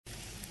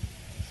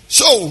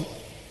So,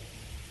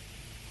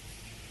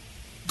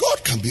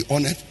 God can be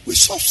honored with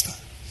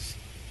substance.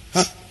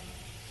 Huh?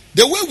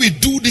 The way we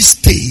do this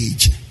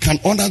stage can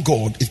honor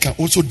God, it can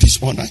also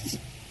dishonor Him.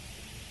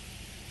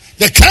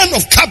 The kind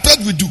of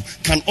carpet we do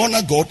can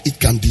honor God, it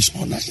can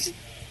dishonor Him.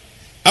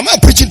 Am I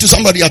preaching to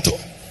somebody at all?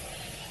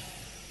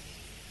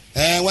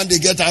 And when they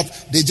get up,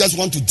 they just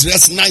want to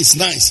dress nice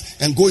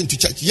and go into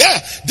church. Yeah,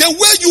 the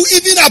way you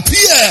even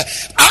appear.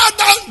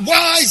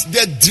 Otherwise,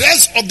 the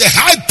dress of the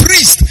high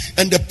priest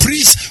and the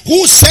priest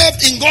who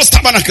served in God's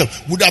tabernacle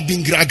would have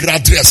been gra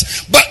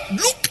dress. But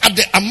look at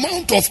the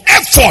amount of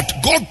effort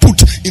God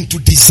put into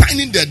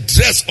designing the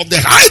dress of the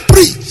high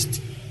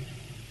priest.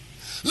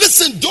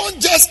 Listen,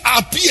 don't just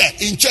appear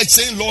in church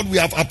saying, Lord, we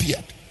have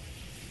appeared.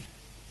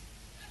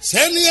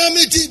 Hallelujah.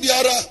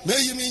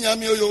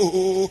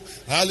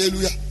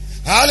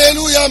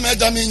 Hallelujah. Hallelujah.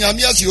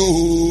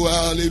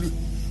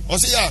 I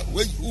say, yeah,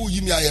 who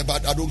you me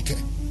but I don't care.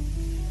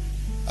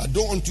 I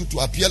don't want you to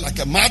appear like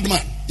a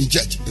madman in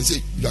church and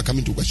say you are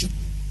coming to worship.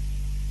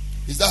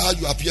 Is that how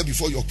you appear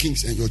before your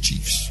kings and your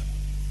chiefs?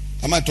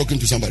 Am I talking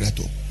to somebody at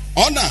all?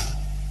 Honor.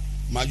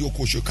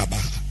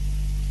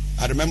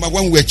 I remember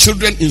when we were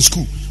children in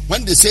school,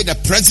 when they say the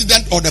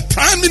president or the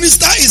prime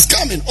minister is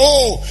coming,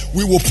 oh,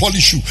 we will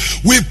polish you.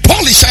 We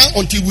polish her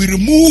until we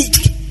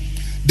removed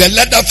the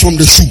leather from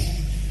the shoe.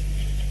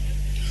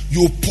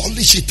 You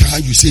polish it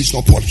and you say it's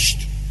not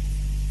polished.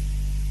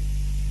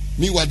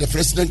 Meanwhile, the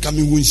president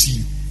coming won't see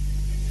you.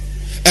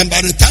 And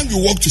by the time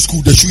you walk to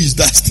school, the shoe is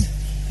dusty.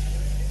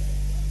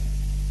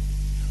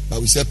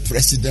 But we said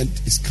president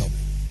is coming.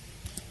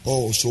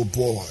 Oh, so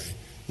boy,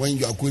 when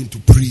you are going to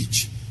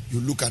preach,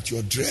 you look at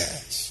your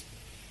dress.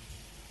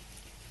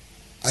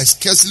 I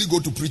scarcely go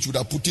to preach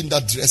without putting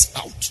that dress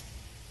out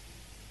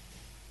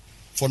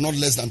for not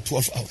less than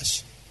 12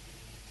 hours.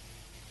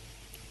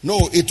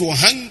 No, it will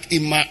hang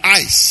in my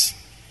eyes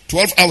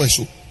 12 hours.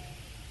 So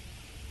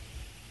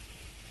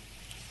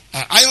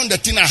I iron the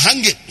thing, I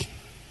hang it,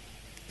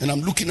 and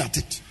I'm looking at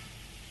it.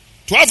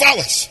 12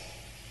 hours.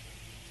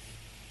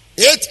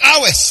 8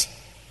 hours.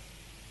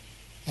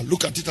 I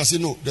look at it and say,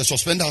 no, the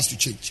suspender has to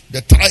change.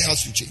 The tie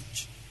has to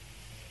change.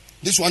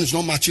 This one is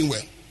not matching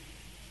well.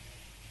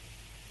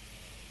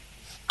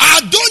 I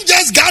don't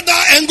just gather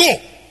and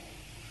go.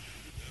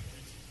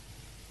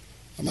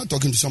 Am I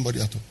talking to somebody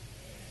at all?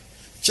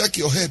 Check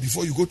your hair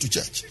before you go to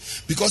church.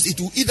 Because it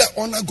will either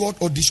honor God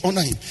or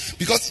dishonor Him.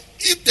 Because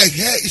if the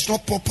hair is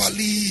not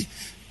properly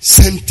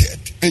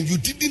scented and you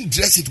didn't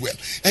dress it well,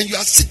 and you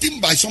are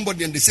sitting by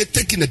somebody and they say,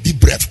 taking a deep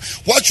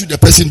breath, what should the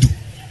person do?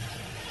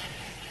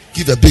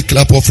 Give a big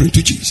clap offering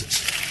to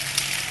Jesus.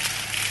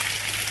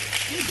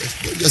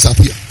 Don't just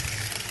appear.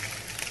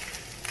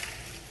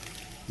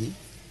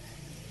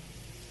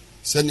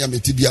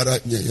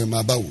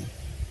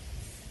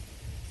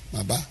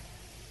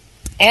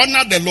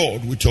 Honor the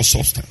Lord with your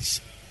substance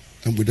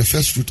and with the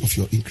first fruit of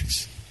your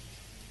increase.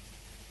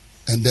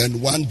 And then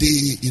one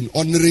day, in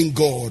honoring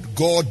God,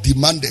 God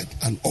demanded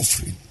an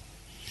offering.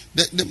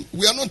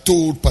 We are not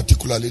told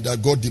particularly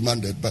that God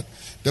demanded, but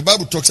the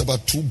Bible talks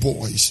about two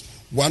boys.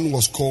 One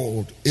was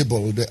called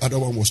Abel, the other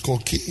one was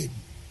called Cain.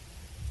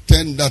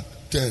 10.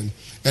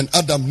 And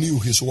Adam knew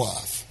his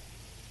wife.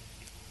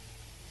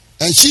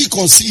 And she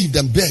conceived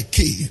and bare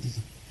Cain.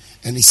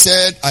 And he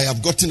said, I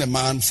have gotten a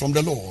man from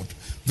the Lord.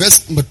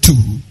 Verse number 2.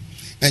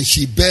 And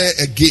she bare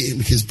again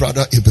his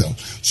brother Abel.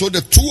 So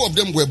the two of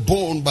them were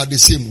born by the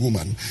same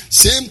woman.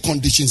 Same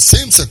conditions,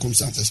 same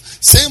circumstances.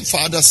 Same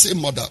father, same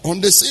mother,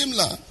 on the same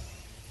land.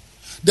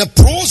 The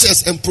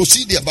process and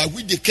procedure by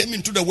which they came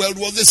into the world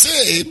was the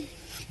same.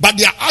 But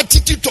their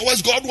attitude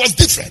towards God was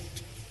different.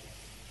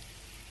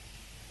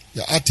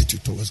 Their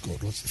attitude towards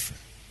God was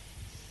different.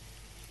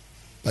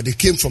 But they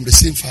came from the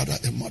same father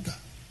and mother.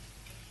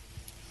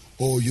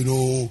 Oh, you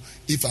know,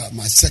 if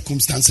my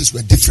circumstances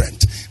were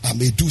different, I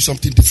may do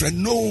something different.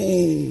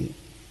 No.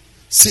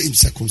 Same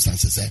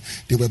circumstances.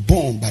 They were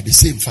born by the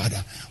same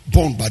father,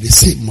 born by the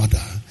same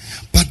mother.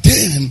 But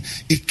then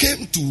it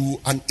came to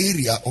an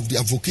area of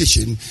their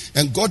vocation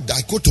and God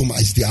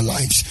dichotomized their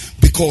lives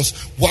because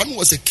one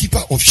was a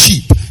keeper of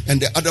sheep and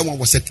the other one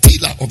was a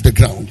tiller of the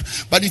ground.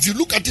 But if you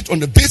look at it on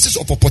the basis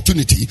of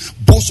opportunity,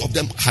 both of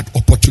them had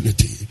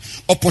opportunity.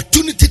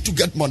 Opportunity to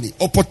get money,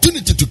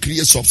 opportunity to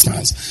create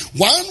substance.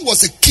 One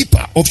was a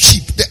keeper of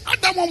sheep, the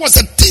other one was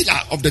a tiller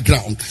of the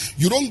ground.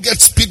 You don't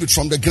get spirit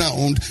from the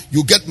ground,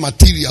 you get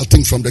material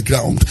thing from the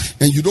ground,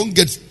 and you don't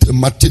get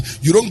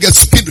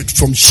spirit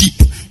from sheep,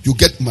 you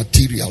get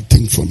material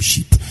thing from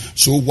sheep.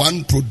 So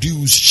one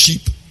produced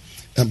sheep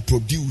and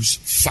produced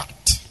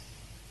fat,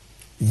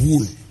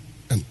 wool,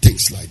 and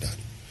things like that.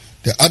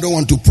 The other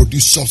one to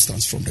produce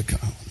substance from the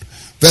ground.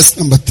 Verse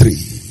number 3.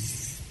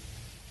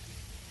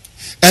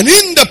 And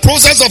in the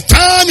process of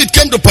time it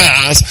came to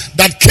pass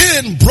that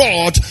Cain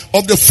brought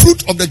of the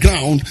fruit of the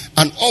ground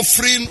an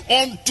offering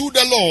unto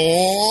the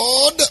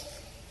Lord.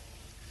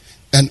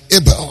 And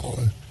Abel,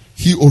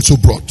 he also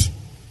brought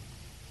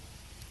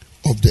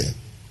of them.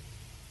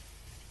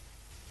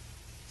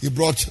 He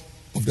brought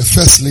of the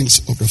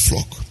firstlings of the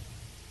flock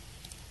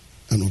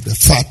and of the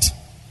fat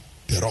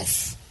thereof.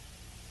 thereof.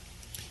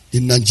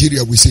 In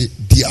Nigeria, we say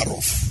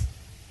thereof.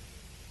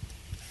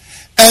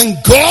 And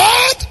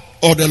God,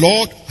 or the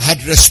Lord,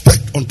 had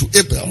respect unto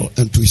Abel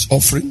and to his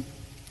offering,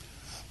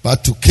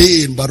 but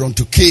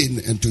unto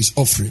Cain and to his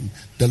offering,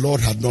 the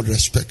Lord had not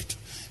respect.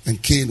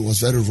 And Cain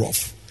was very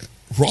wroth,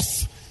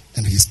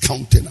 and his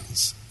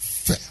countenance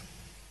fell.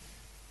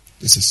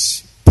 This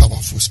is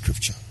powerful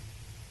scripture.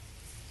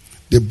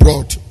 They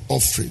brought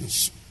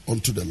offerings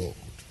unto the Lord.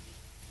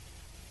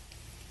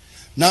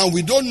 Now,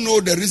 we don't know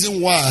the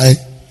reason why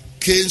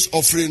Cain's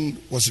offering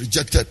was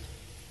rejected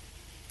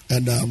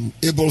and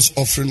Abel's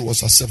offering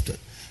was accepted.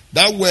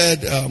 That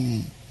word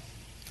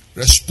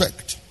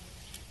respect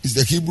is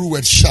the Hebrew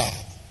word shah,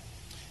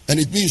 and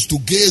it means to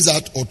gaze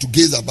at or to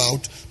gaze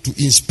about,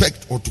 to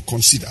inspect or to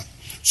consider.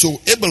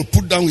 So Abel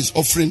put down his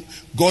offering.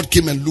 God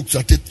came and looked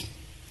at it,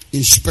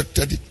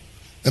 inspected it,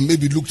 and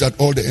maybe looked at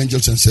all the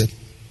angels and said,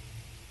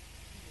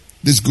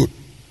 this is good.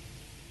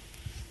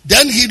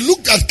 Then he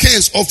looked at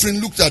Cain's offering,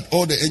 looked at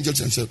all the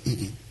angels and said,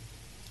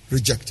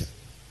 rejected.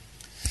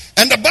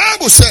 And the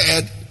Bible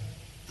said,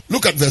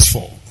 look at verse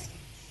 4.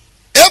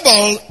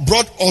 Abel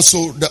brought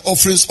also the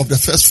offerings of the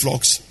first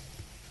flocks,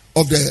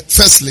 of the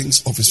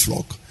firstlings of his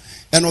flock,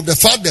 and of the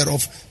fat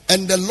thereof.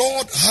 And the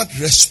Lord had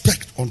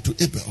respect unto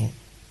Abel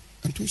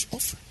and to his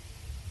offering.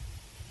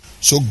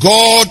 So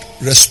God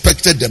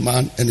respected the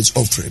man and his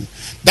offering.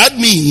 That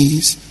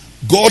means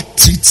God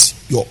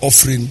treats your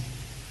offering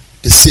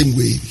the same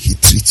way he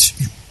treats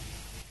you.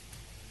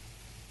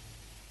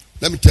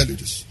 Let me tell you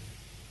this.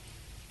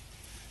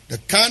 The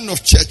kind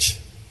of church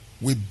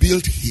we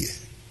build here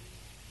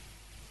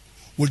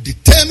will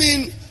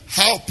determine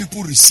how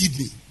people receive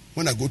me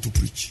when I go to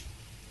preach.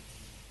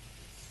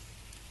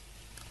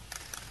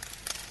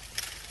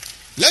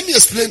 Let me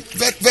explain.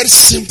 Very, very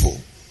simple.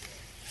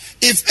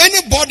 If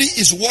anybody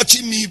is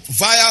watching me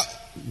via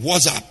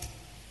WhatsApp,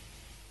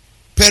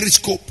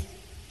 Periscope,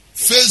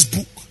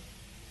 Facebook,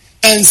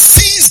 and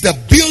sees the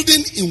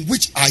building in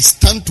which I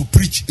stand to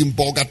preach in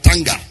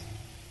Bolgatanga,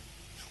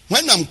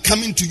 when I'm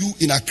coming to you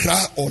in Accra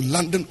or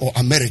London or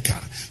America,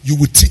 you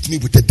will treat me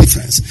with a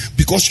difference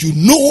because you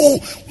know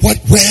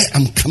where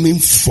I'm coming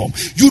from.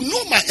 You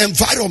know my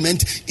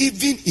environment,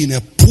 even in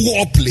a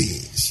poor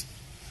place.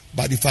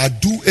 But if I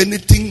do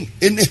anything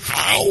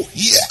anyhow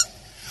here,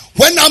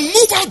 when I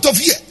move out of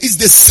here, it's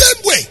the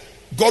same way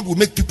God will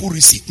make people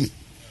receive me.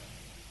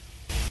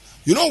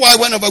 You know why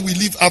whenever we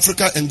leave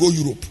Africa and go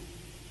Europe,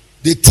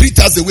 they treat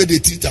us the way they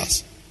treat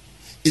us?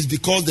 It's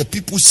because the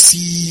people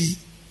see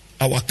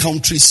our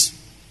countries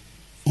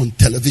on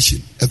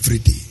television every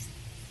day.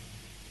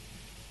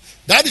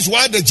 That is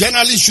why the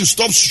journalists should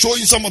stop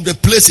showing some of the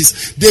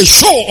places they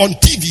show on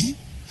TV,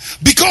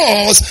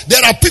 because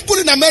there are people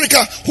in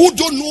America who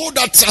don't know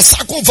that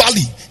Sasako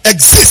Valley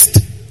exists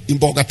in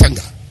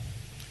Bolgatanga.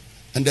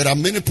 And there are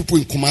many people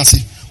in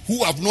Kumasi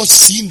who have not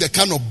seen the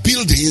kind of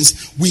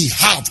buildings we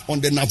have on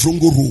the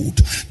Navrongo Road.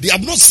 They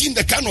have not seen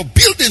the kind of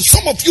buildings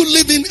some of you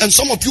live in and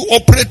some of you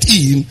operate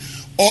in.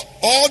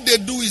 All they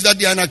do is that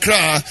they are in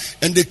Accra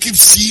and they keep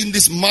seeing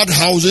these mud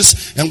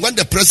houses, and when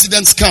the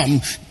presidents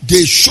come,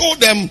 they show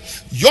them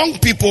young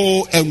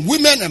people and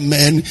women and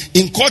men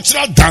in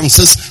cultural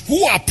dances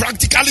who are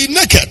practically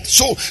naked.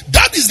 So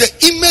that is the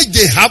image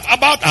they have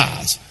about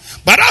us.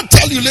 But I'll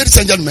tell you, ladies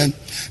and gentlemen,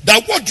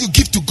 that what you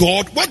give to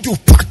God, what you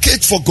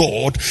package for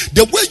God,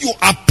 the way you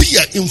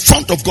appear in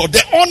front of God,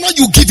 the honor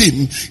you give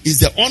him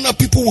is the honor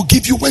people will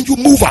give you when you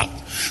move out.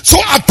 So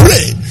I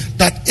pray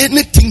that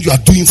anything you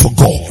are doing for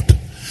God,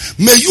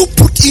 may you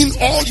put in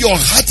all your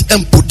heart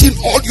and put in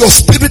all your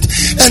spirit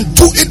and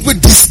do it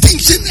with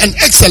distinction and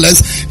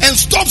excellence, and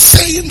stop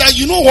saying that,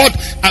 you know what,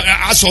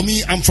 as for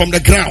me, I'm from the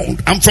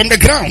ground. I'm from the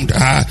ground.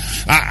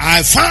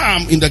 I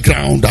farm in the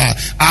ground.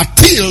 I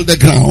till the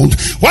ground.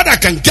 What I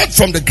can get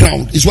from the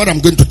ground is what I'm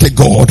going to take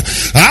God.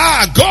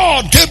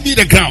 God gave me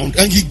the ground,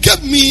 and he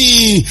gave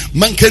me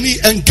Mankeni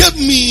and gave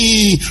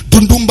me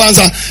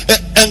Dundumbanza,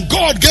 and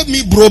God gave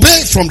me Brobe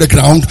from the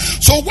ground.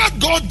 So what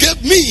God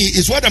gave me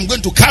is what I'm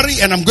going to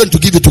carry, and I'm going to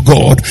give it to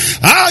God.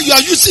 You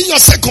are using your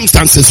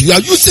circumstances. You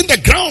are using the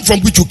ground from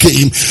which you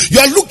came. You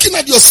are looking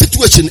at your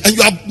situation and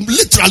you are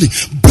literally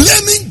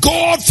blaming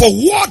God for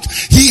what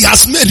he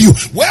has made you.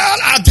 Well,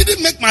 I didn't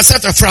make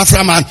myself a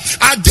frafra man.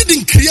 I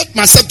didn't create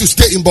myself to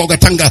stay in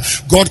Bolgatanga.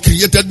 God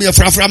created me a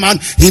frafra man.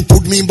 He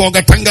put me in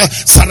Bolgatanga,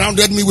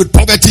 surrounded me with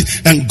poverty.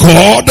 And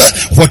God,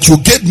 what you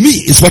gave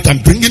me is what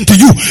I'm bringing to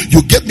you.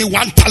 You gave me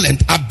one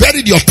talent. I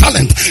buried your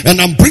talent, and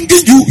I'm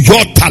bringing you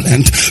your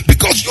talent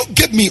because you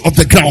gave me of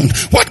the ground.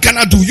 What can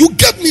I do? You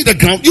gave me the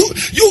ground. You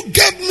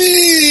gave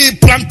me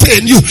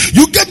plantain. You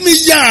gave me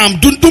yam,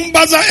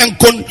 dundumbaza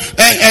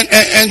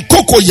and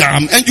cocoa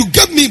yam, and you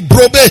gave me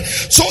brobe.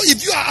 So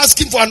if you are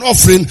asking for an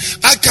offering,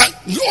 I can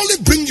only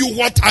bring you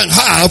what I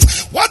have.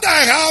 What I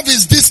have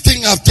is this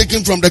thing I've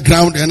taken from the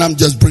ground, and I'm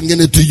just bringing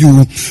it to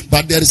you.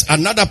 But there is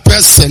another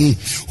person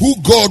who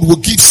God will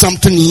give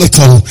something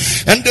little,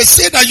 and they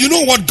say that, you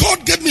know what,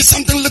 God gave me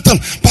something little,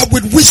 but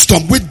with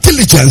wisdom, with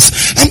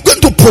diligence, I'm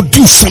going to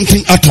produce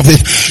something out of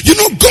it. You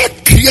know, God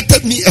created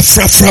planted me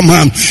a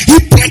man. He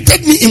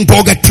planted me in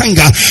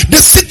Bogatanga.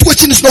 The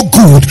situation is not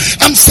good.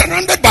 I'm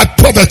surrounded by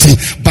poverty.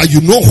 But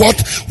you know what?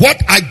 What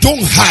I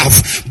don't have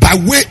by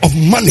way of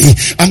money,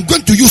 I'm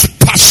going to use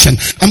passion.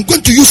 I'm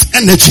going to use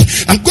energy.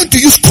 I'm going to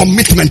use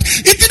commitment.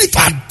 Even if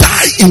I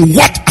die in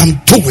what I'm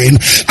doing,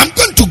 I'm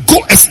going to go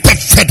a step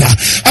further.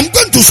 I'm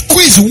going to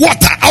squeeze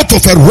water out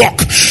of a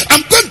rock.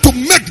 I'm going to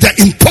make the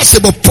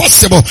impossible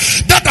possible.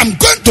 That I'm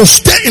going to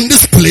stay in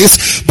this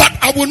place, but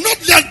I will not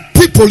let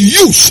people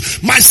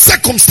use my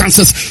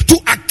circumstances to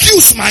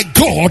accuse my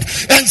God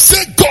and say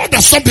God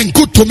has not been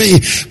good to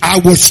me. I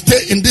will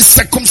stay in these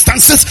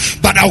circumstances,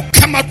 but I'll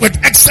come out with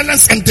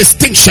excellence and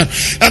distinction,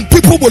 and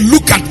people will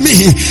look at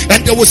me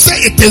and they will say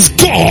it is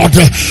God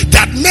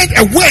that made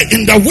a way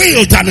in the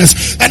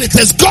wilderness, and it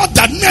is God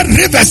that made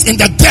rivers in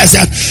the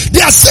desert.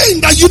 They are saying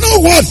that, you know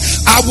what,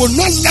 I will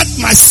not let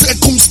my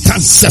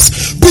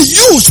circumstances be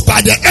used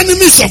by the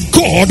enemies of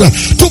God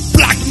to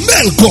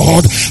blackmail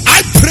God. I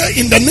pray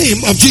in the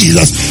name of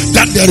Jesus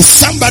that there is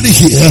somebody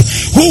here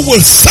who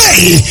will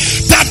say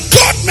that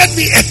God made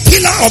me a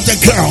pillar of the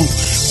ground,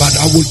 but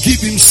I will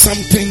give him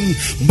something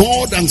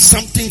more than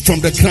something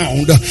from the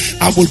ground.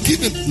 I will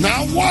give him.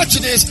 Now watch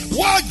this.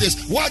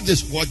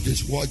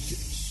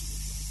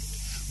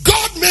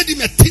 God made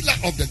him a pillar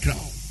of the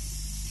ground,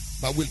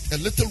 but with a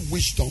little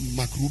wisdom,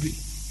 Makrubi,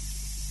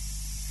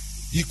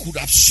 he could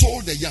have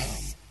sold the yam,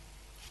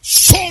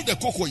 sold the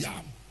cocoa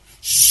yam,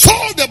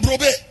 sold the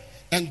brobe,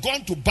 and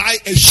gone to buy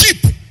a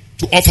sheep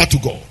to offer to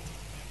God.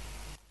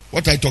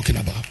 What are you talking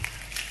about?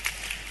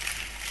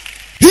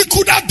 He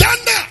could have done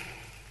that.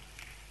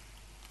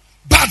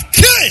 But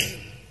Cain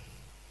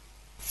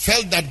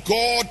felt that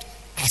God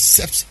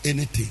accepts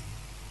anything.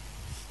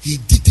 He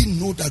didn't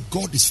know that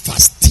God is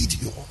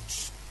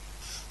fastidious.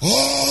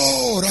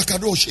 Oh,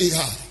 Rakadosh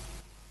Eha.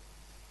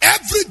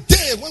 Every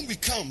day when we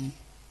come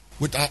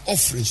with our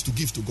offerings to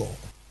give to God,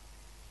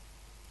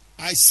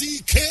 I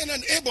see Cain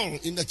and Abel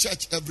in the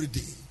church every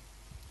day.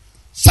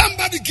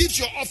 Somebody gives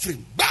your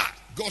offering, bah,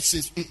 God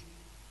says,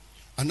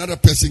 Another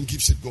person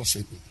gives it, God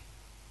says,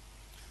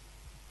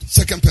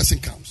 Second person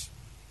comes,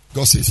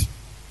 God says,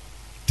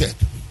 third.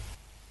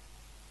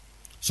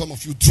 Some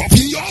of you drop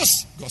in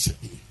yours, God says,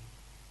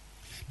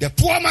 The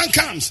poor man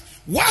comes,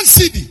 1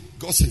 cedi,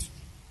 God says.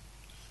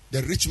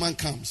 The rich man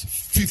comes,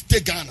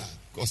 50 Ghana,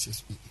 God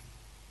says,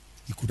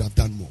 He could have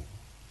done more.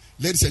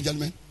 Ladies and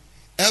gentlemen,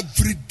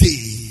 every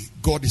day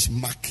God is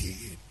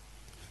marking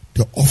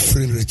the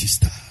offering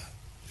register.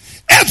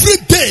 Every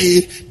day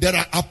there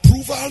are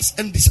approvals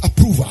and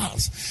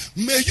disapprovals.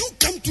 May you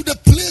come to the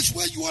place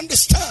where you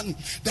understand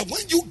that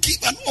when you give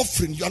an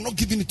offering, you are not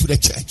giving it to the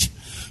church.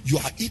 You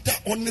are either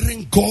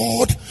honoring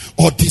God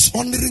or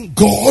dishonoring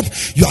God.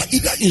 You are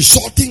either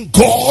insulting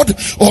God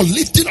or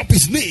lifting up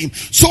his name.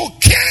 So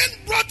Cain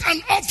brought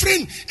an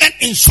offering and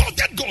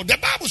insulted God. The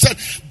Bible said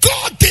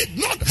God did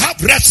not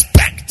have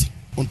respect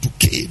unto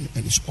Cain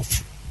and his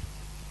offering,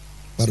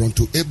 but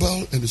unto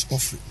Abel and his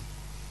offering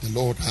the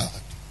Lord had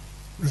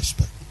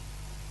respect.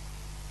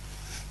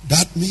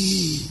 That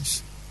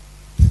means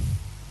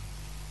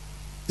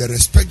the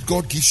respect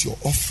God gives your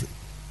offering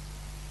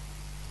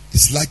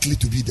is likely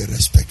to be the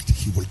respect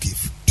he will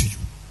give to you.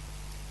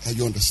 Are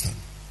you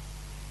understanding?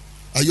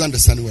 Are you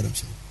understanding what I'm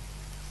saying?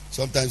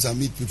 Sometimes I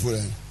meet people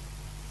and,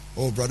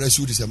 oh, Brother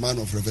Sud is a man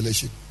of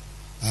revelation.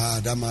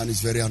 That man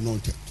is very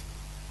anointed.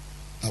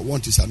 I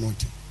want his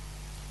anointing.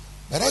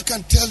 But I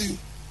can tell you,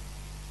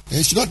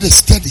 it's not the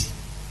study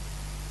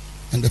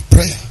and the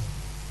prayer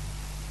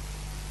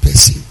per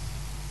se.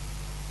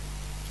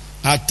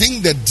 I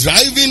think the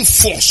driving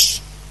force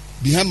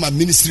behind my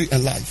ministry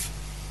and life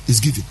is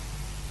giving.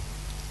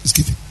 It's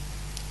giving.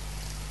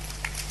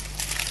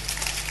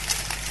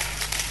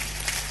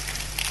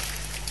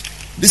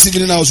 This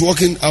evening I was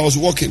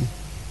walking,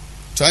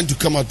 trying to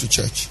come out to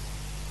church.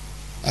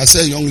 I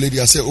said, young lady,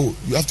 I said, oh,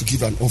 you have to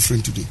give an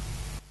offering today.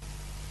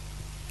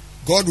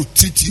 God will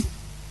treat you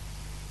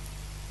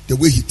the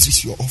way he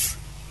treats your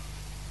offering.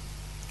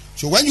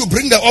 So when you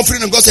bring the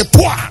offering and God say,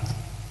 poor,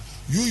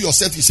 you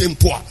yourself is saying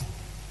poor.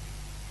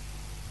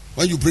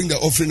 When you bring the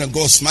offering and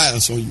God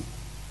smiles on you.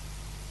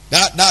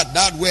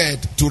 That word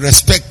to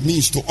respect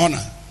means to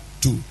honor,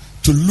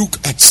 to look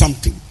at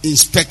something,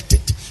 inspect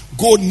it,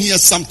 go near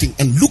something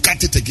and look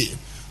at it again.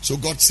 So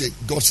God said,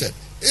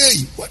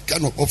 hey, what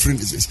kind of offering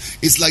is this?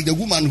 It's like the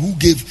woman who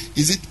gave,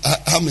 is it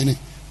how many?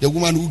 The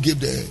woman who gave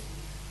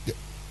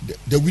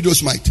the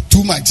widow's mite,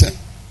 2 mites.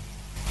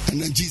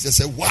 And then Jesus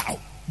said, wow,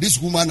 this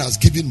woman has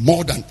given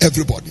more than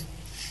everybody.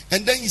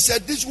 And then he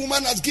said, this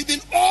woman has given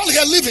all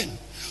her living.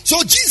 So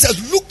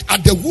Jesus looked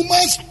at the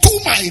woman's 2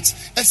 mites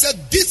and said,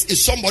 this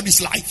is somebody's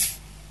life.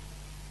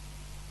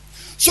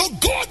 So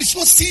God is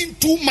not seeing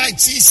 2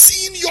 mites, he's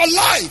seeing your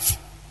life.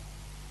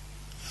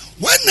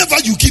 Whenever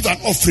you give an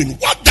offering,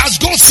 what does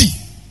God see?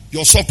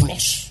 Your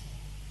surplus.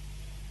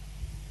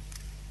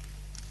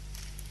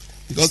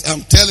 Because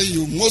I'm telling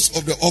you, most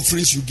of the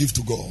offerings you give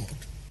to God,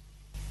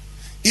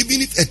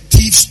 even if a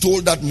thief stole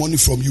that money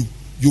from you,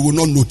 you will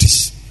not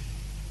notice.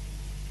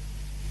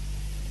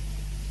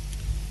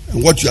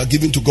 And what you are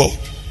giving to God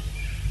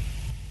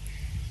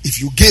If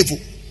you gave,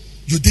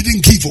 you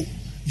didn't give,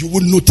 you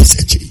will notice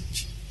a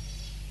change.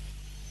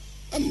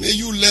 And may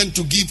you learn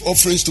to give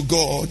offerings to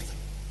God,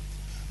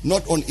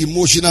 not on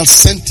emotional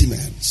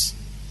sentiments,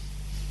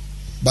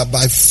 but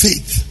by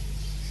faith.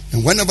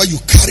 And whenever you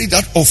carry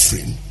that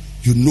offering,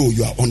 you know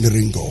you are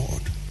honoring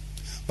God.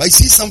 But you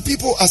see, some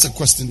people ask a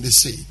question, they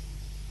say,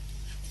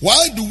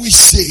 why do we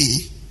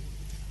say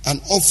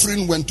an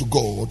offering went to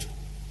God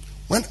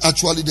when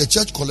actually the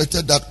church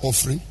collected that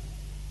offering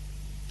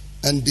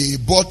and they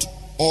bought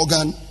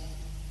organ,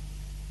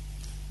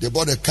 they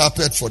bought a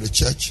carpet for the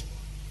church,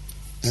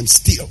 and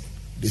still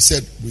they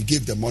said we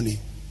gave the money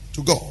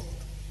to God.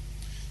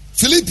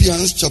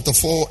 Philippians chapter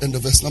 4 and the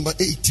verse number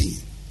 18.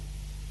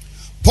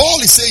 Paul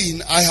is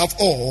saying, I have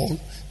all,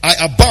 I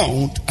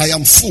abound, I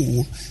am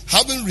full,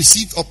 having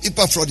received of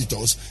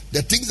Epaphroditus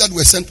the things that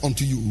were sent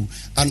unto you,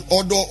 an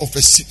odor of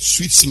a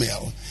sweet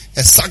smell,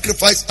 a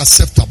sacrifice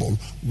acceptable,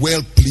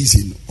 well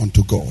pleasing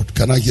unto God.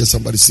 Can I hear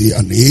somebody say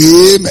an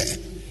amen?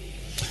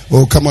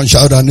 Oh, come on,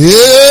 shout an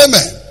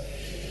amen.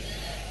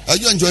 Are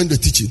you enjoying the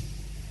teaching?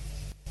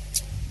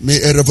 May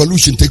a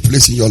revolution take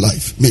place in your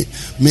life. May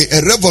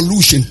a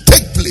revolution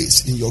take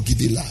place in your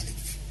giving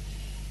life.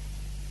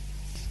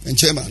 And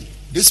chairman,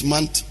 this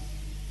month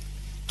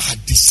I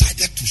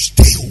decided to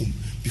stay home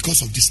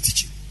because of this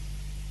teaching.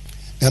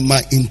 And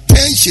my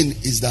intention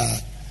is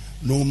that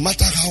no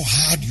matter how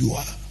hard you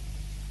are,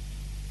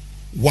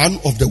 one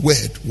of the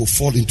word will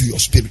fall into your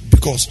spirit.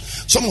 Because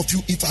some of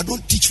you, if I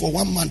don't teach for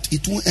 1 month,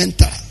 it won't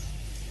enter.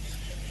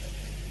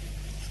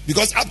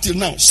 Because up till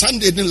now,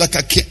 Sunday didn't like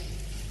a king.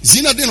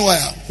 Zina didn't wire.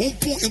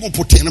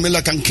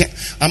 Like a king.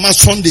 I'm a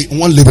Sunday in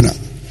one Lebanon.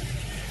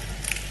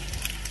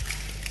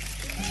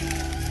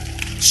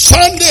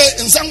 Sunday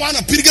in someone a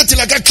pirigati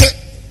like a king.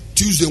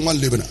 Tuesday in one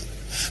Lebanon.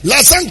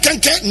 Last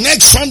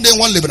next Sunday in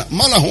one Lebanon.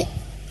 Malaho.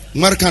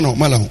 Marcano,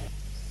 Malaho.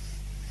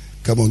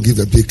 Come on, give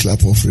a big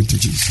clap offering to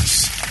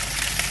Jesus.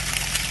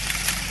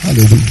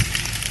 Hallelujah.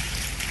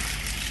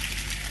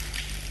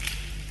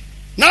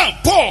 Now,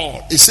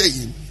 Paul is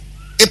saying,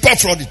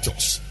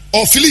 Epaphroditus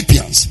or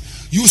Philippians,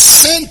 you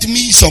sent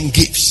me some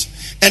gifts,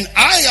 and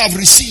I have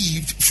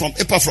received from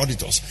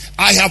Epaphroditus.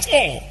 I have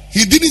all.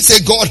 He didn't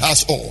say God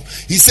has all.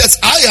 He says,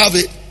 I have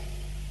it.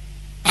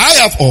 I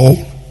have all.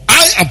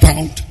 I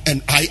abound,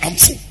 and I am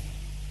full.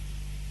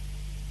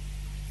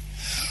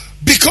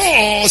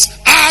 Because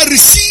I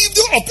received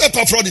of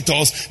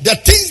Epaphroditus the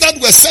things that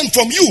were sent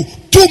from you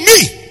to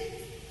me.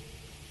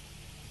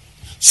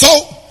 So,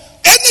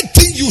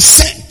 anything you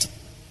sent,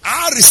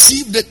 I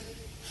received it,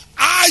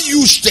 I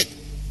used it,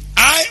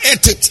 I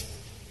ate it.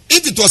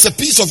 If it was a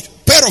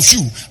pair of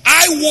shoe,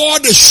 I wore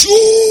the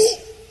shoe.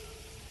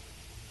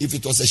 If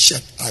it was a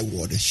shirt, I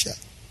wore the shirt.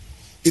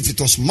 If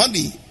it was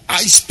money,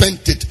 I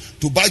spent it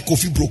to buy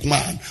coffee broke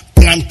man,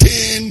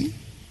 plantain,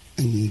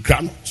 and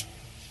granite.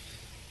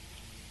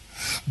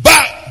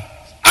 But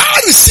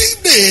I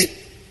received it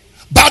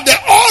by the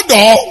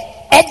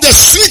order of the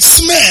sweet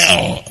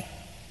smell,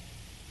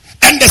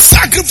 and the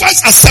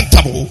sacrifice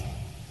acceptable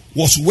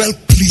was well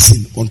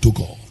pleasing unto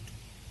God.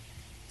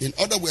 In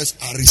other words,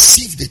 I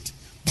received it,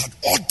 but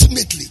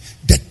ultimately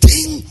the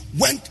thing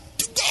went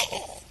to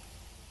God.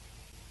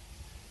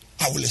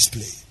 I will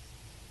explain.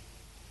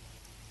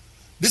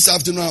 This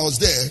afternoon I was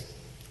there.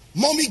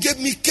 Mommy gave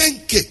me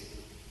kenke.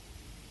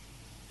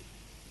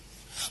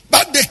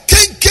 But the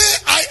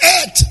kenke I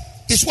ate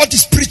is what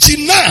is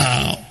preaching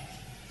now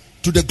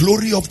to the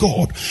glory of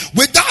God.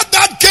 Without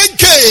that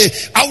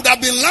kenke, I would have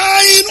been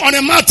lying on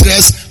a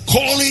mattress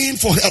calling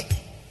for help.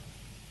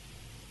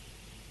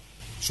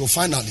 So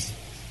finally,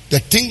 the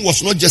thing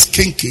was not just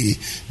kenke,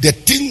 the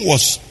thing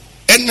was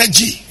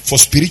energy for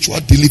spiritual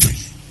delivery.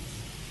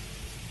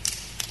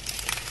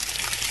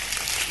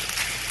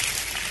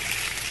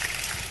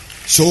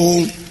 So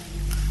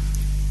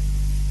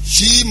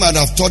she might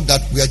have thought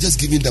that we are just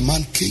giving the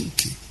man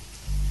kenke,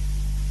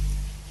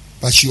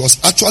 but she was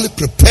actually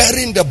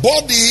preparing the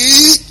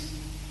body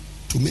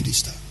to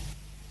minister.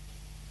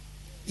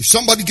 If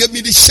somebody gave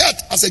me the shirt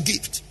as a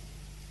gift,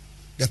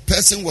 the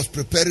person was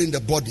preparing the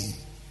body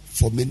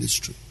for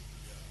ministry.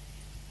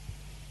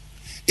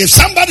 If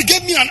somebody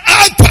gave me an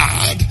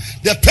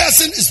iPad, the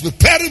person is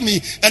preparing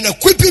me and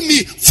equipping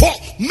me for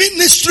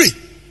ministry.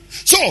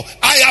 So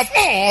I have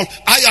all,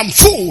 I am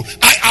full,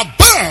 I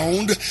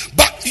abound,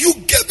 but you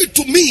gave it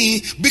to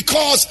me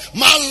because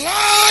my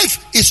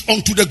life is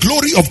unto the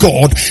glory of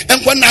God.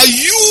 And when I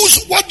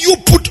use what you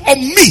put on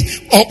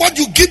me, or what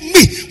you give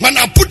me, when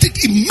I put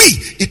it in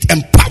me, it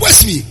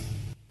empowers me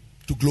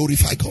to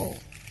glorify God.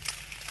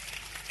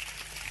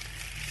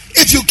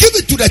 If you give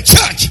it to the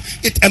church,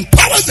 it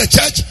empowers the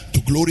church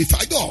to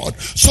glorify God.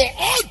 So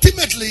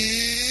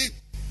ultimately,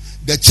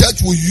 the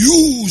church will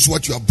use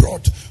what you have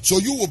brought. So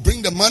you will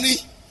bring the money,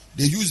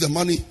 they use the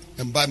money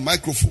and buy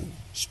microphone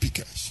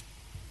speakers.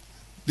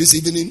 This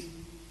evening,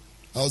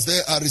 I was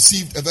there, I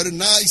received a very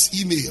nice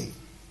email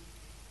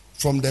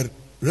from the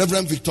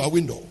Reverend Victor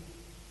Window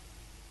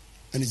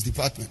and his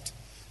department.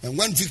 And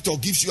when Victor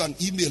gives you an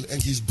email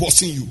and he's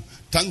bossing you,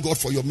 thank God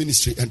for your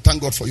ministry and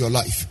thank God for your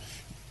life.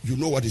 you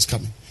know what is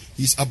coming.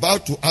 He's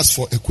about to ask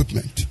for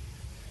equipment.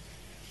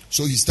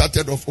 So he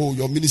started off,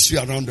 your ministry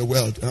around the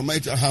world.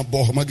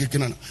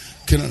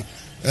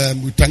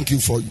 We thank you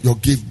for your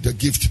gift, the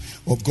gift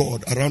of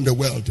God around the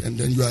world. And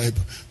then you are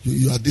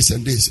this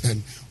and this.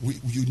 And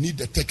you need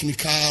the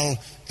technical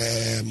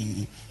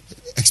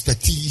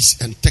expertise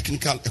and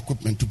technical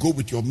equipment to go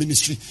with your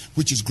ministry,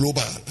 which is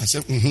global. I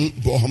said, Then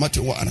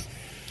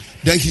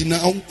he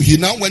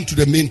now went to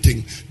the main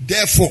thing.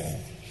 Therefore,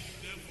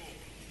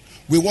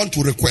 we want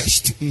to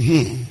request.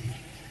 Then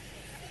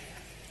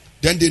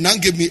they now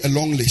gave me a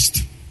long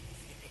list.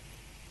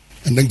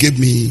 And then gave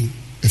me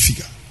a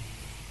figure.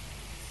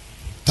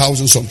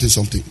 1,000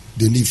 something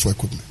they need for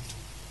equipment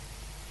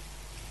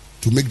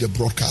to make the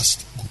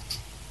broadcast good.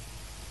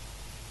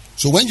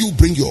 So when you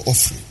bring your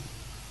offering,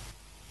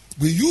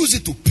 we use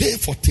it to pay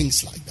for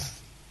things like that.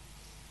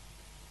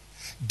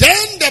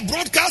 Then the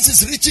broadcast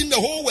is reaching the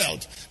whole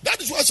world.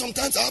 That is why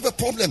sometimes I have a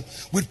problem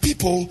with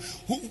people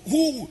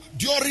who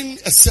during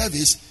a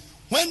service,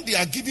 when they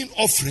are giving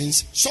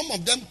offerings, some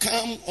of them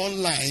come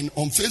online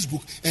on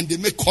Facebook and they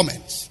make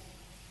comments.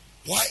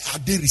 Why are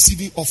they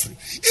receiving offering?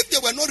 If they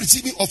were not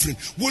receiving offering,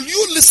 will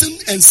you listen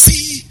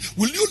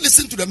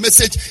to the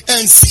message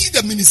and see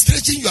the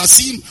ministration you are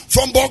seeing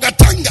from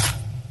Bolgatanga?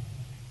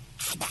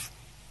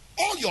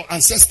 All your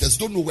ancestors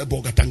don't know where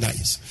Bolgatanga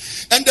is.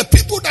 And the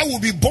people that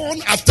will be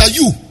born after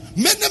you,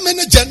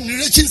 many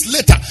generations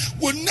later,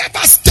 will never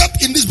step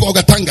in this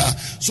Bolgatanga.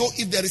 So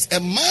if there is a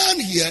man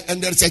here,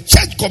 and there is a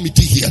church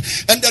committee here,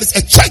 and there is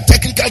a church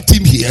technical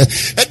team here,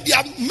 and they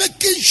are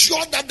making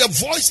sure that the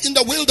voice in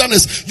the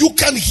wilderness, you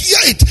can hear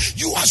it.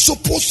 You are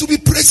supposed to be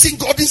praising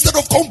God instead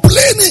of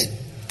complaining.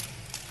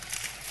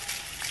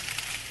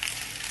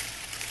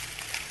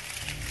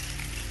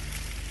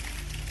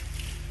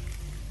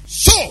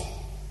 So,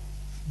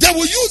 they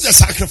will use the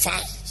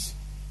sacrifice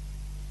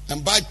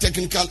and buy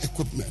technical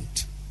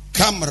equipment,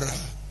 camera,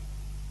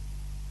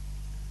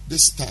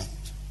 this stand.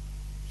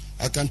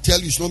 I can tell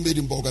you it's not made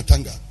in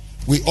Bolgatanga.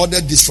 We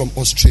ordered this from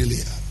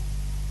Australia.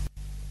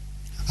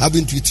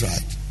 Haven't we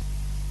tried?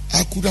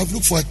 I could have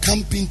looked for a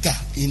carpenter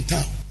in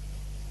town.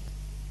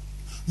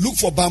 Look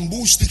for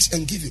bamboo sticks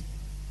and give him.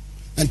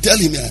 And tell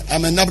him,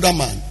 I'm another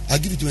man. I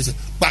give it to myself.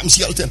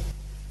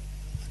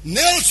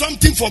 Nail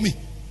something for me.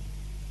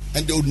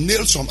 And they would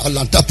nail some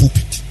Atlanta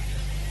pulpit.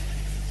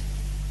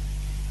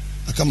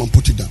 I come and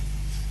put it down.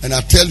 And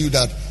I tell you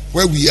that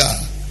where we are,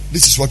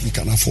 this is what we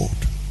can afford.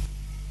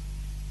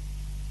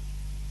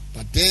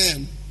 But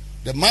then,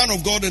 the man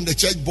of God and the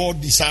church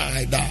board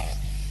decide that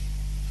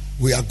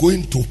we are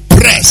going to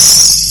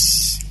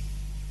press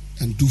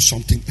and do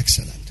something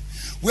excellent.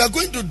 We are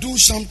going to do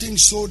something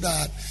so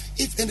that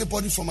if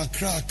anybody from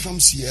Accra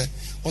comes here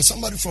or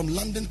somebody from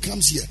London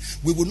comes here,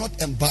 we will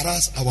not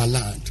embarrass our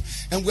land.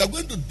 And we are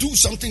going to do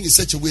something in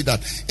such a way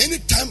that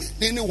anytime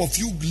any of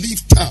you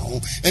leave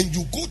town and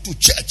you go to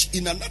church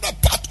in another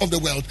part of the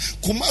world,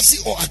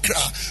 Kumasi or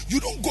Accra, you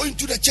don't go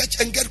into the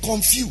church and get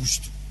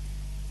confused.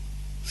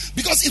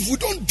 Because if we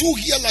don't do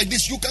here like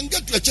this, you can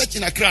get to a church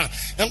in Accra,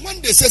 and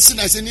when they say sin,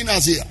 I say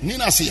Nina's here.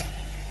 Nina's here.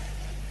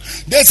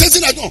 They say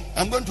sin, I know.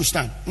 I'm going to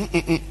stand.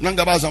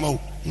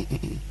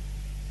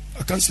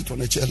 I can't sit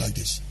on a chair like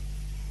this.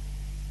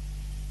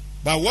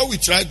 But what we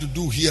try to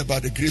do here by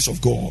the grace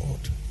of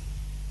God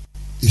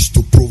is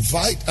to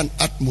provide an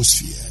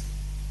atmosphere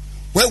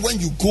where when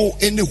you go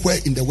anywhere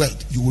in the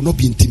world, you will not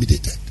be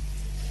intimidated.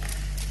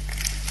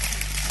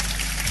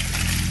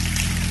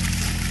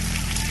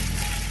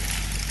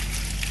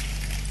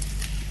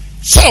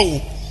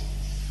 So,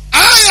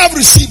 I have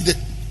received it.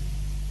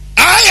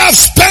 I have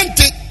spent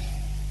it.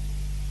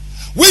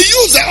 We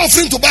use the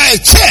offering to buy a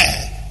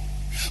chair.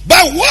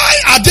 But why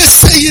are they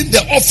saying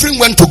the offering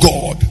went to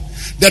God?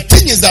 The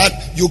thing is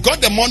that you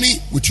got the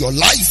money with your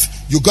life,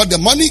 you got the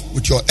money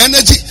with your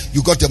energy,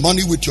 you got the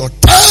money with your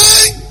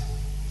time.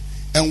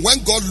 And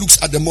when God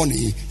looks at the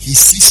money, he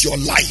sees your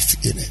life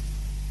in it.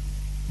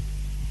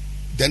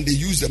 Then they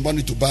use the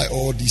money to buy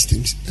all these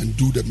things and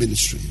do the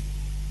ministry.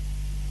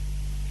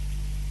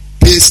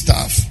 Pay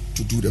staff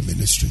to do the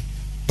ministry.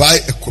 Buy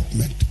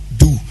equipment.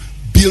 Build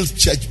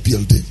church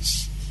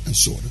buildings. And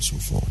so on and so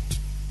forth.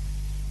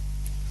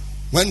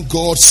 When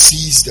God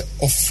sees the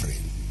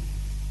offering,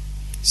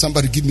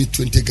 somebody give me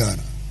 20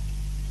 Ghana.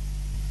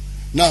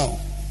 Now,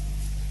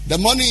 the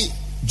money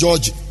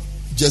George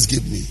just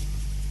gave me,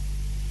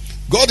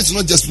 God is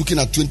not just looking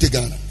at 20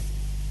 Ghana.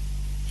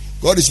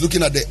 God is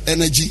looking at the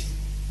energy,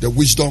 the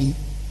wisdom,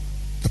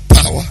 the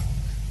power,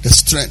 the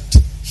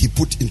strength he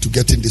put into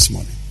getting this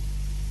money.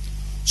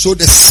 So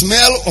the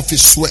smell of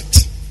his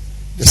sweat,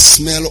 the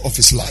smell of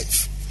his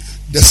life,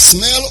 the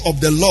smell of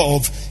the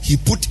love he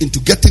put into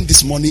getting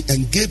this money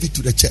and gave it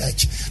to the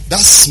church, that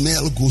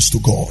smell goes to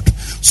God.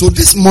 So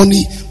this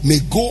money may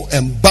go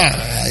and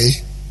buy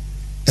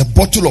a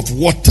bottle of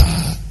water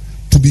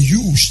to be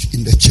used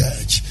in the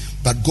church.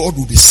 But God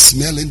will be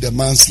smelling the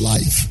man's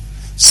life,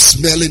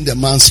 smelling the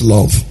man's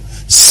love,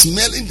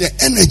 smelling the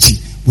energy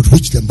with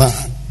which the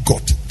man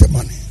got the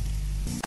money.